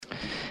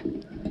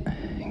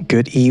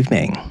Good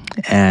evening,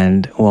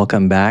 and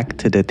welcome back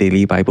to the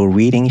Daily Bible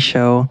Reading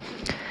Show.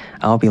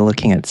 I'll be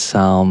looking at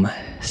Psalm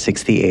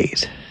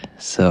 68.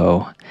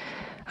 So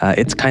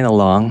it's kind of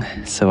long,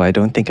 so I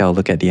don't think I'll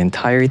look at the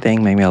entire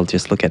thing. Maybe I'll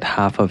just look at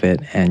half of it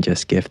and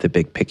just give the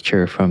big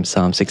picture from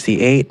Psalm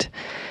 68.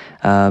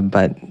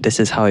 But this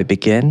is how it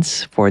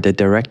begins. For the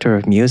director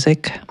of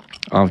music,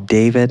 of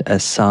David, a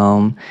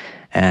psalm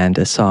and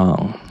a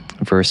song.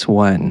 Verse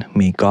 1,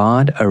 May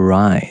God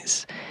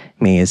arise.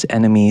 May his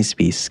enemies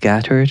be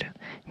scattered.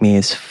 May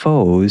his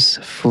foes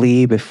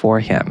flee before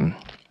him.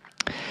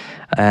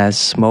 As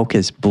smoke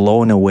is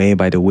blown away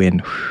by the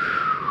wind,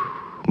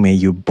 may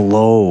you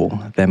blow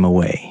them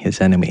away,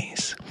 his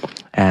enemies.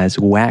 As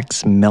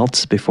wax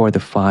melts before the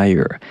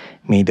fire,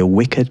 may the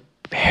wicked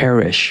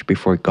perish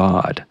before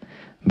God.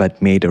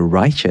 But may the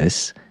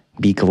righteous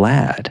be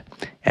glad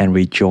and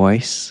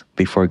rejoice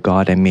before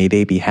God, and may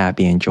they be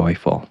happy and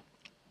joyful.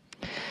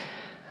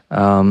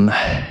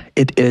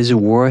 It is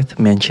worth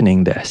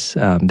mentioning this,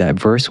 that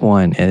verse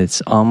 1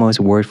 is almost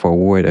word for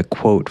word a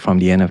quote from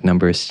the end of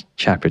Numbers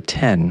chapter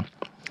 10.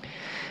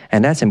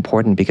 And that's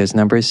important because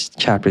Numbers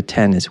chapter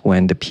 10 is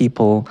when the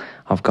people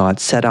of God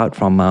set out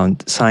from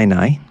Mount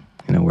Sinai,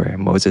 where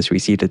Moses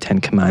received the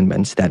 10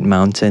 Commandments, that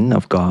mountain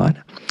of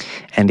God,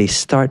 and they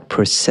start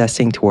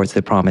processing towards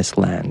the promised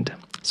land.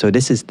 So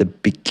this is the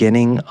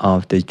beginning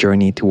of the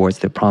journey towards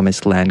the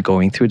promised land,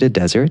 going through the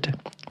desert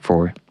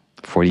for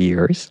 40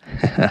 years.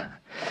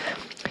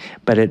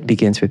 But it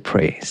begins with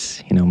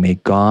praise. May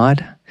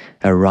God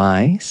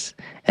arise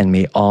and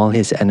may all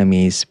his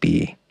enemies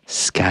be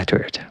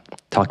scattered.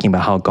 Talking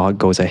about how God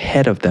goes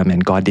ahead of them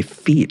and God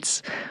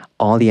defeats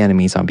all the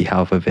enemies on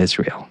behalf of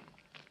Israel.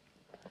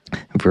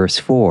 Verse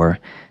 4,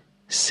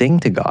 sing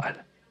to God.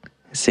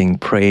 Sing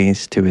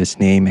praise to his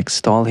name.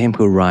 Extol him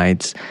who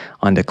rides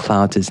on the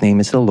clouds. His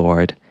name is the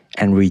Lord.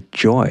 And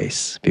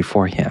rejoice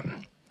before him.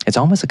 It's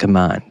almost a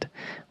command.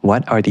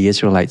 What are the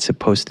Israelites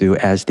supposed to do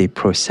as they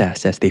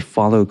process, as they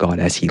follow God,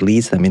 as he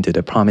leads them into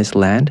the promised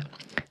land?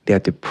 They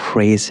have to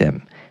praise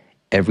him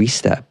every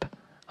step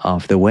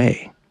of the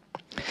way.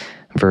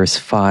 Verse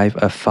 5,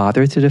 a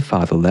father to the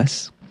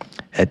fatherless,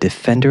 a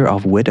defender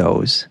of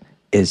widows,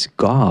 is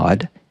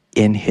God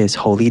in his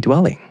holy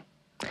dwelling.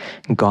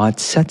 God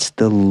sets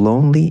the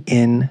lonely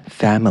in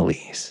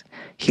families.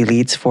 He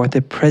leads forth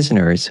the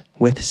prisoners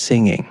with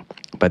singing,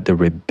 but the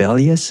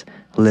rebellious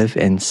live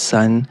in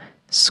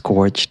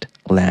sun-scorched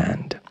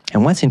land.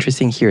 And what's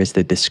interesting here is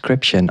the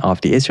description of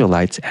the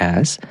Israelites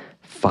as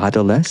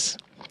fatherless,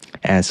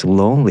 as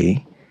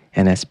lonely,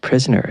 and as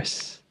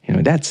prisoners.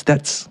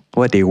 That's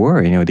what they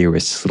were. They were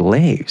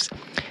slaves,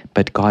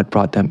 but God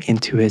brought them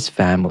into his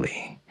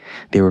family.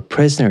 They were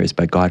prisoners,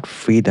 but God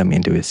freed them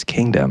into his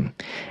kingdom.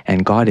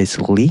 And God is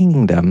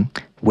leading them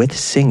with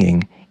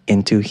singing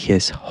into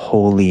his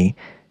holy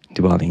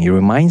dwelling. He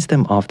reminds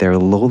them of their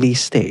lowly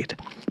state,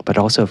 but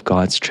also of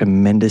God's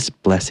tremendous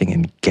blessing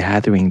in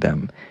gathering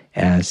them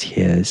as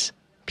his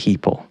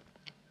people.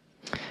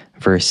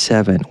 Verse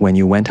 7, when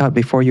you went out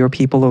before your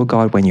people, O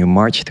God, when you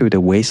marched through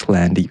the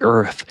wasteland, the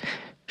earth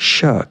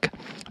shook,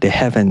 the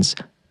heavens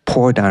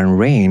poured down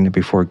rain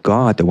before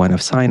God, the one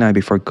of Sinai,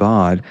 before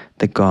God,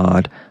 the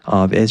God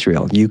of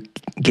Israel. You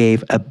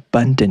gave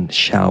abundant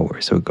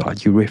showers, O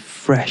God. You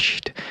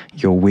refreshed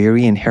your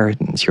weary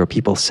inheritance. Your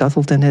people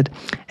settled in it,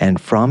 and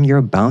from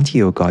your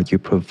bounty, O God, you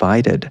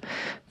provided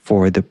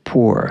for the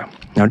poor.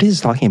 Now, this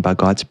is talking about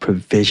God's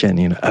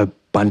provision,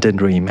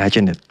 abundant rain.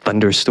 Imagine a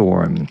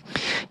thunderstorm.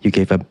 You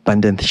gave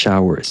abundant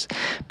showers.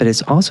 But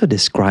it's also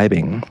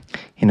describing,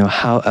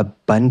 how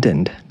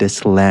abundant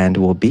this land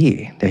will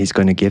be that he's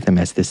going to give them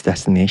as this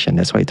destination.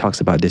 That's why he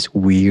talks about this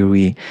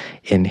weary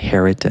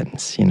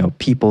inheritance,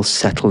 people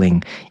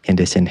settling in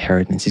this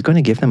inheritance. He's going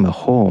to give them a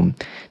home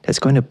that's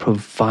going to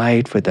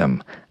provide for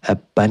them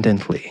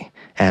abundantly,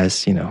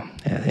 as,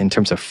 in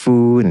terms of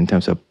food, in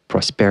terms of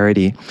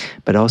prosperity,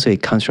 but also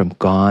it comes from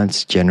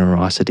God's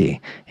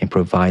generosity in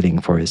providing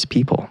for his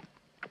people.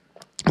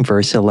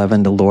 Verse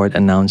 11, the Lord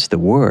announced the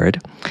word,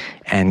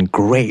 and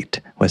great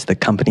was the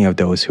company of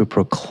those who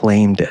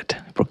proclaimed it,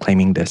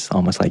 proclaiming this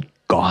almost like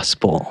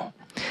gospel.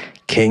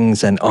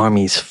 Kings and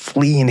armies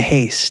flee in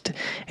haste.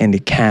 In the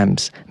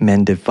camps,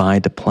 men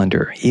divide the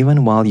plunder,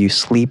 even while you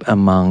sleep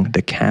among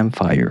the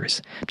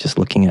campfires. Just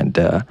looking at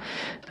the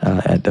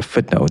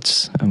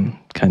footnotes,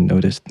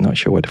 not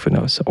sure what the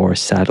footnotes, or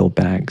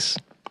saddlebags.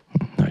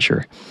 Not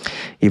sure.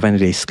 Even if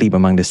they sleep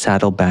among the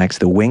saddlebags,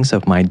 the wings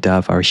of my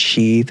dove are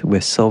sheathed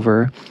with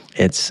silver,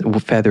 its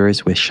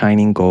feathers with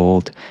shining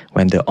gold.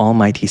 When the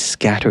Almighty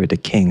scattered the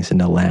kings in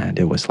the land,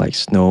 it was like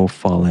snow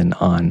fallen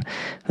on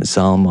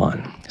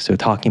Zalmon. So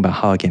talking about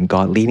how, again,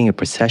 God leading a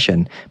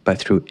procession, but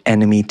through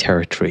enemy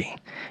territory.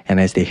 And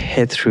as they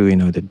head through,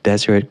 the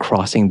desert,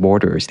 crossing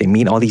borders, they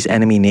meet all these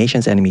enemy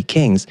nations, enemy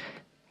kings,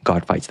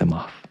 God fights them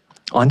off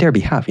on their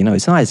behalf.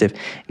 It's not as if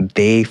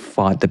they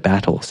fought the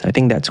battles. I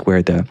think that's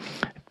where the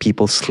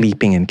people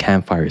sleeping in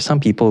campfires, some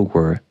people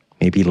were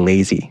maybe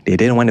lazy. They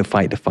didn't want to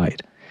fight the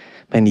fight.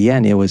 But in the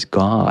end, it was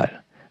God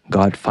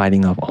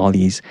fighting off all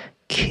these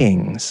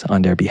kings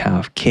on their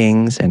behalf.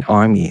 Kings and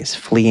armies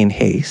flee in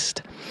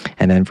haste.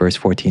 And then verse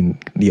 14,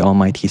 the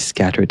Almighty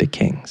scattered the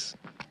kings.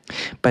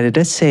 But it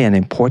does say an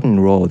important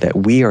role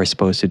that we are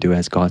supposed to do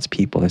as God's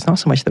people. It's not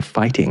so much the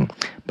fighting,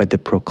 but the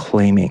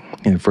proclaiming.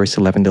 In verse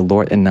 11, the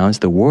Lord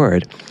announced the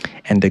word,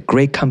 and the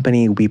great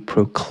company, we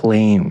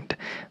proclaimed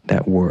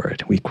that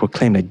word. We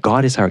proclaim that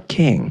God is our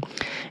king.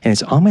 And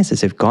it's almost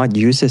as if God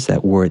uses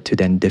that word to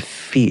then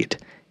defeat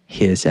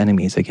his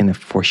enemies. Again, a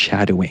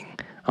foreshadowing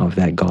of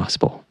that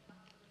gospel.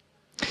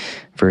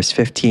 Verse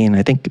 15,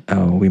 I think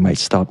we might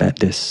stop at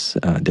this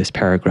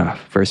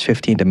paragraph. Verse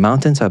 15, the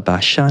mountains of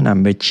Bashan are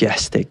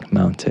majestic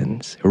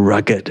mountains.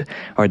 Rugged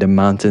are the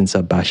mountains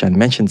of Bashan. It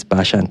mentions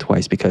Bashan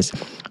twice because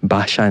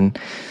Bashan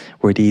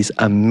were these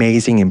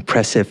amazing,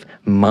 impressive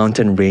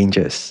mountain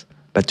ranges,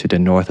 but to the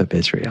north of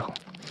Israel.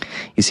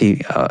 You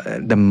see,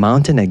 the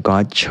mountain that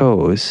God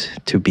chose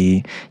to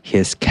be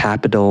his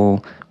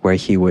capital, where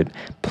he would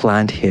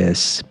plant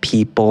his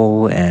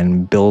people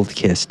and build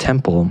his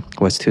temple,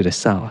 was to the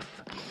south.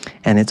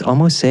 And it's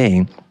almost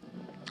saying,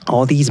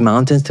 all these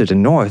mountains to the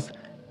north,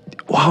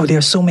 wow, there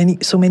are so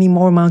many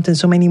more mountains,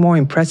 so many more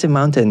impressive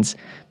mountains,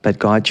 but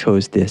God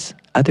chose this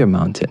other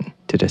mountain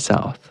to the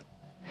south.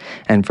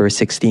 And verse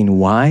 16,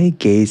 why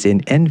gaze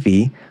in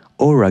envy,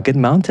 O rugged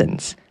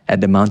mountains,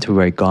 at the mountain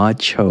where God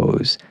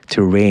chose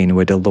to reign,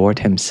 where the Lord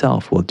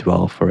himself will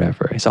dwell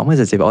forever. It's almost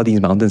as if all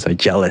these mountains are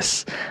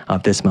jealous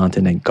of this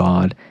mountain that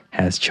God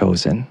has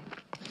chosen.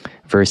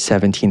 Verse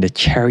 17, the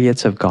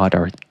chariots of God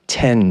are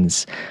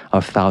tens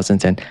of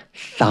thousands and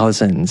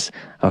thousands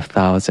of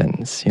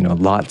thousands.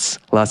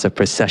 Lots of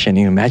procession.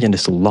 You imagine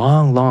this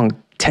long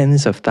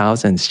tens of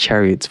thousands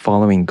chariots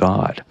following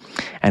God.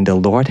 And the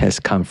Lord has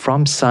come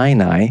from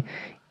Sinai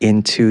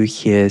into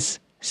his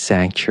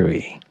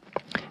sanctuary.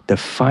 The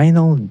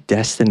final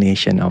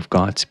destination of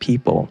God's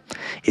people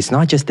is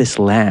not just this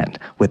land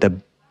with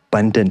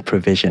abundant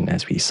provision,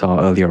 as we saw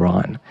earlier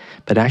on,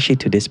 but actually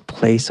to this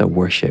place of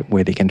worship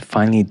where they can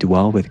finally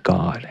dwell with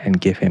God and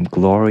give him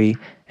glory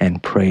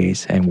and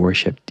praise and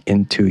worship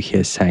into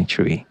his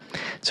sanctuary.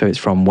 So it's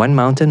from one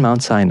mountain,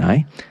 Mount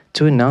Sinai,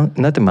 to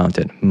another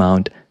mountain,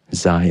 Mount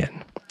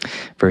Zion.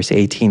 Verse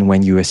 18,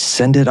 when you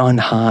ascended on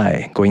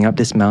high, going up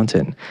this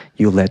mountain,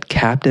 you led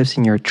captives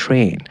in your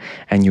train,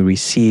 and you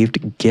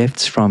received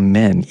gifts from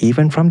men,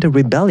 even from the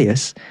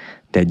rebellious,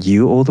 that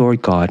you, O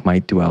Lord God,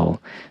 might dwell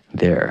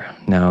there.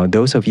 Now,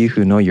 those of you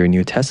who know your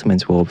New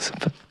Testaments will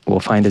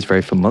find this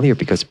very familiar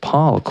because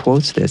Paul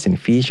quotes this in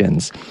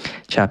Ephesians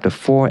chapter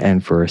 4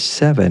 and verse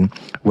 7.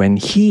 When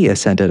he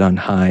ascended on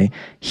high,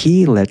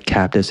 he led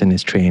captives in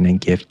his train and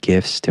gave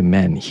gifts to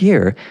men.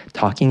 Here,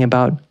 talking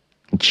about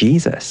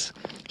Jesus.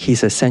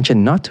 His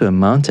ascension not to a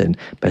mountain,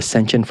 but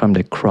ascension from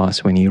the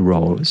cross when he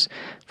rose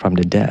from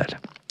the dead.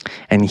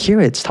 And here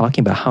it's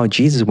talking about how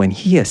Jesus, when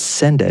he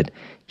ascended,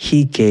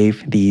 he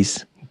gave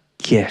these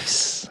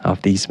gifts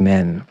of these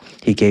men.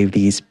 He gave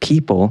these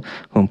people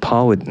whom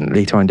Paul would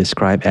later on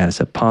describe as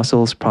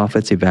apostles,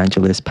 prophets,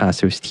 evangelists,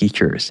 pastors,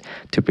 teachers,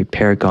 to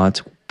prepare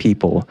God's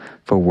people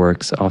for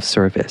works of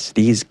service.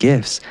 These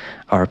gifts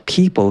are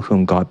people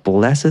whom God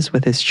blesses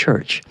with his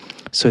church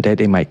so that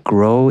they might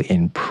grow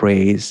in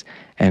praise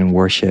and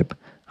worship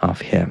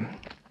of him.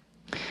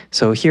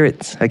 So here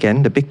it's,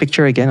 again, the big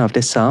picture again of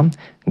this psalm,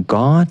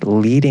 God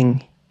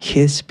leading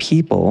his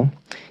people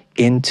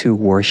into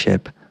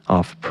worship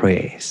of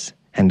praise.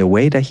 And the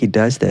way that he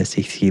does this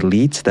is he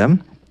leads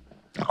them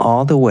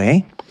all the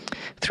way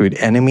through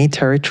the enemy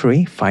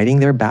territory, fighting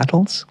their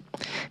battles,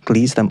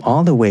 leads them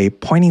all the way,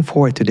 pointing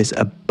forward to this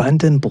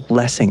abundant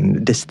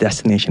blessing, this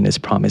destination, this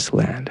promised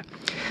land.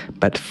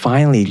 But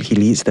finally, he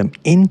leads them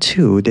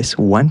into this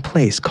one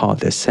place called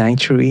the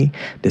sanctuary,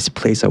 this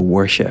place of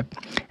worship.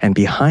 And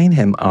behind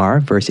him are,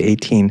 verse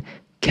 18,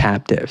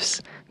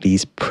 captives,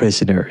 these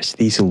prisoners,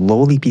 these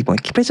lowly people.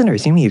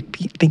 Prisoners, you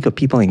think of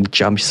people in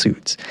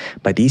jumpsuits.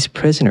 But these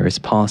prisoners,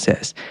 Paul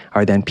says,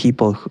 are then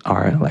people who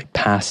are like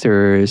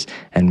pastors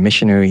and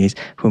missionaries,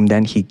 whom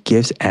then he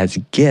gives as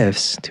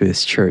gifts to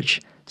his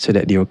church so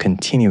that they will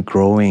continue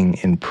growing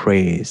in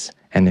praise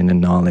and in the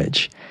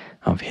knowledge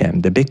of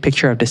him. The big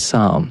picture of this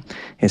psalm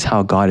is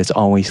how God is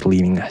always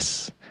leading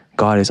us.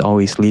 God is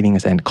always leading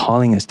us and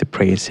calling us to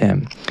praise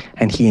him.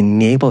 And he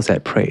enables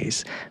that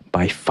praise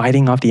by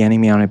fighting off the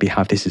enemy on our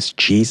behalf. This is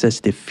Jesus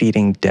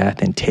defeating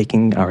death and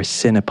taking our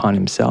sin upon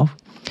himself,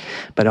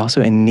 but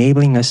also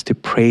enabling us to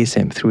praise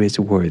him through his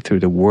word, through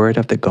the word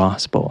of the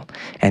gospel,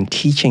 and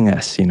teaching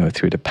us,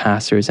 through the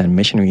pastors and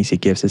missionaries he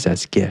gives us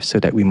as gifts so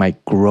that we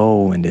might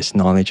grow in this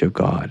knowledge of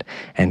God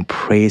and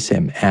praise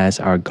him as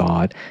our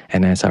God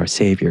and as our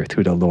Savior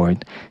through the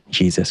Lord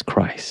Jesus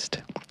Christ.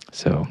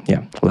 So,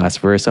 last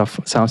verse of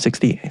Psalm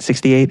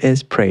 68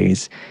 is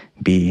praise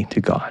be to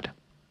God.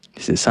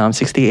 This is Psalm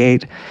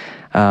 68,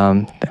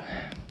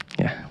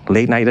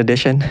 late night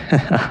edition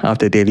of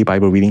the Daily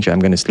Bible Reading Show. I'm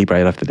going to sleep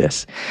right after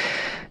this.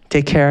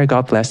 Take care.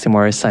 God bless.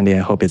 Tomorrow is Sunday.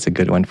 I hope it's a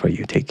good one for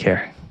you. Take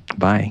care.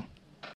 Bye.